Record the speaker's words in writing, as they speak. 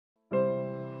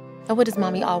And what does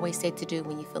Mommy always say to do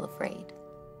when you feel afraid?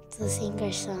 To sing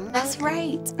her song. That's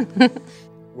right.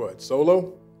 What,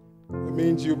 solo? It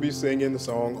means you'll be singing the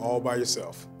song all by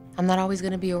yourself. I'm not always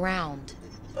gonna be around.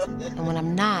 And when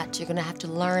I'm not, you're gonna have to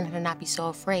learn how to not be so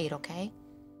afraid, okay?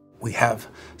 We have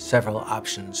several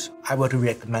options. I would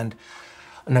recommend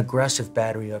an aggressive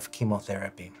battery of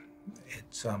chemotherapy.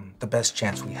 It's the best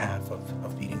chance we have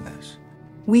of beating this.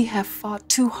 We have fought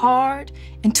too hard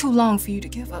and too long for you to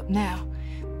give up now.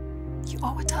 You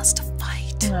owe it to us to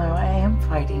fight. No, I am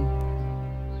fighting.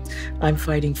 I'm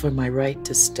fighting for my right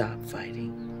to stop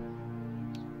fighting.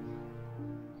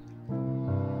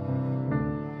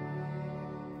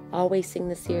 Always sing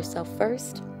this to yourself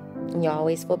first, and you'll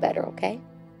always feel better, okay?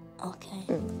 Okay.